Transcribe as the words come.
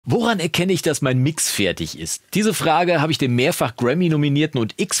Woran erkenne ich, dass mein Mix fertig ist? Diese Frage habe ich dem mehrfach Grammy-nominierten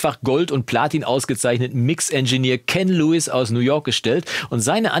und x-fach Gold- und Platin-ausgezeichneten Mix-Engineer Ken Lewis aus New York gestellt und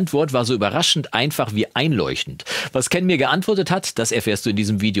seine Antwort war so überraschend einfach wie einleuchtend. Was Ken mir geantwortet hat, das erfährst du in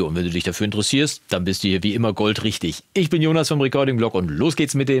diesem Video und wenn du dich dafür interessierst, dann bist du hier wie immer goldrichtig. Ich bin Jonas vom Recording-Blog und los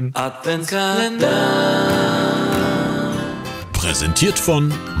geht's mit dem Adventskalender. Präsentiert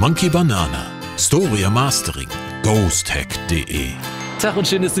von Monkey Banana, Storia Mastering, ghosthack.de. Tag und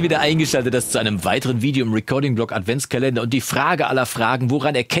schön, dass du wieder eingeschaltet hast zu einem weiteren Video im Recording-Blog Adventskalender. Und die Frage aller Fragen,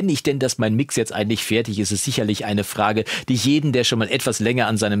 woran erkenne ich denn, dass mein Mix jetzt eigentlich fertig ist, ist sicherlich eine Frage, die jeden, der schon mal etwas länger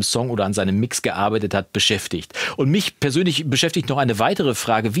an seinem Song oder an seinem Mix gearbeitet hat, beschäftigt. Und mich persönlich beschäftigt noch eine weitere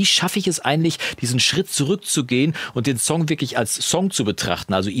Frage. Wie schaffe ich es eigentlich, diesen Schritt zurückzugehen und den Song wirklich als Song zu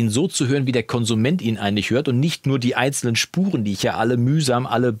betrachten? Also ihn so zu hören, wie der Konsument ihn eigentlich hört und nicht nur die einzelnen Spuren, die ich ja alle mühsam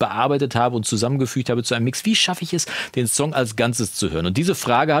bearbeitet habe und zusammengefügt habe zu einem Mix. Wie schaffe ich es, den Song als Ganzes zu hören? Und diese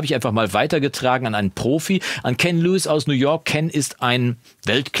Frage habe ich einfach mal weitergetragen an einen Profi, an Ken Lewis aus New York. Ken ist ein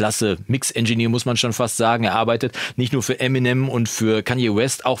Weltklasse-Mix-Engineer, muss man schon fast sagen. Er arbeitet nicht nur für Eminem und für Kanye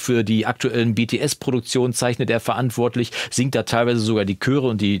West, auch für die aktuellen BTS-Produktionen zeichnet er verantwortlich, singt da teilweise sogar die Chöre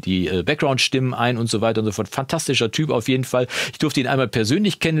und die Background-Stimmen ein und so weiter und so fort. Fantastischer Typ auf jeden Fall. Ich durfte ihn einmal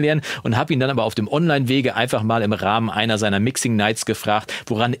persönlich kennenlernen und habe ihn dann aber auf dem Online-Wege einfach mal im Rahmen einer seiner Mixing-Nights gefragt,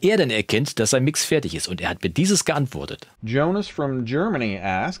 woran er denn erkennt, dass sein Mix fertig ist. Und er hat mir dieses geantwortet. Jonas from Germany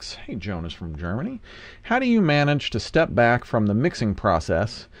asks, hey Jonas from Germany, how do you manage to step back from the mixing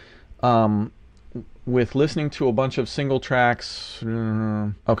process with listening to a bunch of single tracks?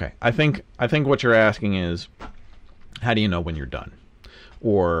 Okay, I think what you're asking is, how do you know when you're done?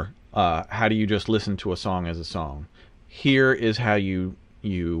 Or how do you just listen to a song as a song? Here is how you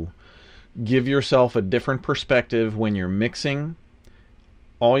give yourself a different perspective when you're mixing.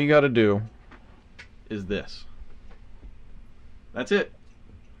 All you got to do is this. That's it.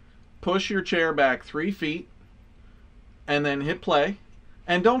 Push your chair back 3 feet and then hit play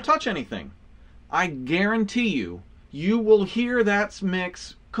and don't touch anything. I guarantee you, you will hear that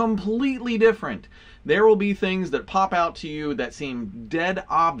mix completely different. There will be things that pop out to you that seem dead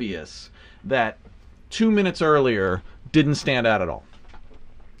obvious that 2 minutes earlier didn't stand out at all.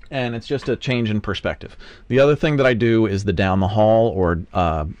 And it's just a change in perspective. The other thing that I do is the down the hall or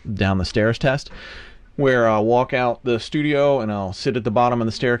down the stairs test, where I'll walk out the studio and I'll sit at the bottom of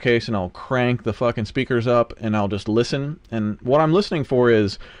the staircase and I'll crank the fucking speakers up and I'll just listen. And what I'm listening for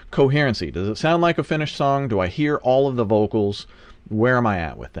is coherency. Does it sound like a finished song? Do I hear all of the vocals? Where am I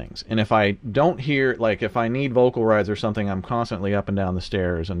at with things? And if I don't hear, like if I need vocal rides or something, I'm constantly up and down the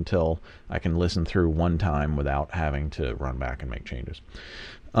stairs until I can listen through one time without having to run back and make changes.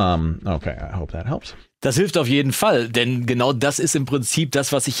 Okay, I hope that helps. Das hilft auf jeden Fall, denn genau das ist im Prinzip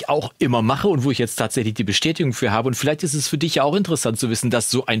das, was ich auch immer mache und wo ich jetzt tatsächlich die Bestätigung für habe. Und vielleicht ist es für dich ja auch interessant zu wissen,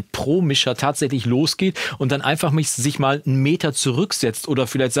 dass so ein Pro-Mischer tatsächlich losgeht und dann einfach sich mal einen Meter zurücksetzt oder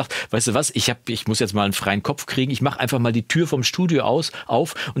vielleicht sagt, weißt du was, ich muss jetzt mal einen freien Kopf kriegen, ich mache einfach mal die Tür vom Studio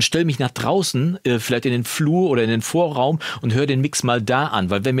auf und stelle mich nach draußen, vielleicht in den Flur oder in den Vorraum und höre den Mix mal da an.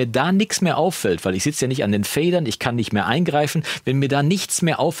 Weil wenn mir da nichts mehr auffällt, weil ich sitze ja nicht an den Fadern, ich kann nicht mehr eingreifen, wenn mir da nichts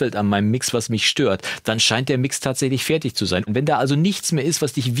mehr auffällt an meinem Mix, was mich stört, dann scheint der Mix tatsächlich fertig zu sein. Und wenn da also nichts mehr ist,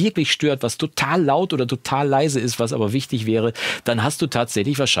 was dich wirklich stört, was total laut oder total leise ist, was aber wichtig wäre, dann hast du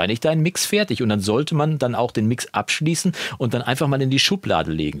tatsächlich wahrscheinlich deinen Mix fertig. Und dann sollte man dann auch den Mix abschließen und dann einfach mal in die Schublade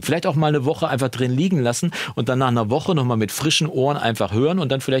legen. Vielleicht auch mal eine Woche einfach drin liegen lassen und dann nach einer Woche nochmal mit frischen Ohren einfach hören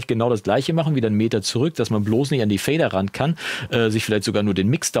und dann vielleicht genau das Gleiche machen, wieder einen Meter zurück, dass man bloß nicht an die Fader ran kann, sich vielleicht sogar nur den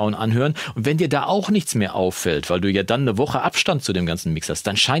Mixdown anhören. Und wenn dir da auch nichts mehr auffällt, weil du ja dann eine Woche Abstand zu dem ganzen Mix hast,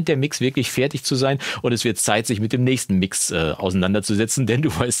 dann scheint der Mix wirklich fertig zu sein und es wird Zeit, sich mit dem nächsten Mix auseinanderzusetzen, denn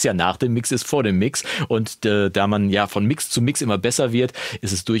du weißt ja, nach dem Mix ist vor dem Mix und da man ja von Mix zu Mix immer besser wird,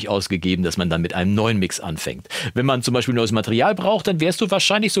 ist es durchaus gegeben, dass man dann mit einem neuen Mix anfängt. Wenn man zum Beispiel neues Material braucht, dann wärst du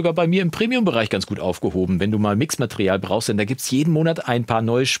wahrscheinlich sogar bei mir im Premium-Bereich ganz gut aufgehoben. Wenn du mal Mixmaterial brauchst, denn da gibt es jeden Monat ein paar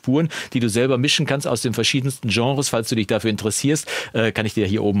neue Spuren, die du selber mischen kannst aus den verschiedensten Genres. Falls du dich dafür interessierst, kann ich dir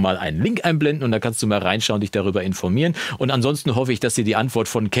hier oben mal einen Link einblenden und da kannst du mal reinschauen und dich darüber informieren. Und ansonsten hoffe ich, dass dir die Antwort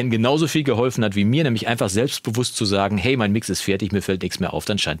von Ken genauso viel geholfen hat wie mir, nämlich einfach selbstbewusst zu sagen, hey, mein Mix ist fertig, mir fällt nichts mehr auf,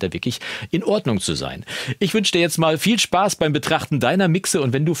 dann scheint er wirklich in Ordnung zu sein. Ich wünsche dir jetzt mal viel Spaß beim Betrachten deiner Mixe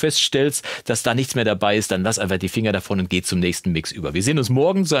und wenn du feststellst, dass da nichts mehr dabei ist, dann lass einfach die Finger davon und geh zum nächsten Mix über. Wir sehen uns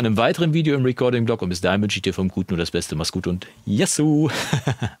morgen zu einem weiteren Video im Recording-Blog und bis dahin wünsche ich dir vom Guten nur das Beste. Mach's gut und Yassou!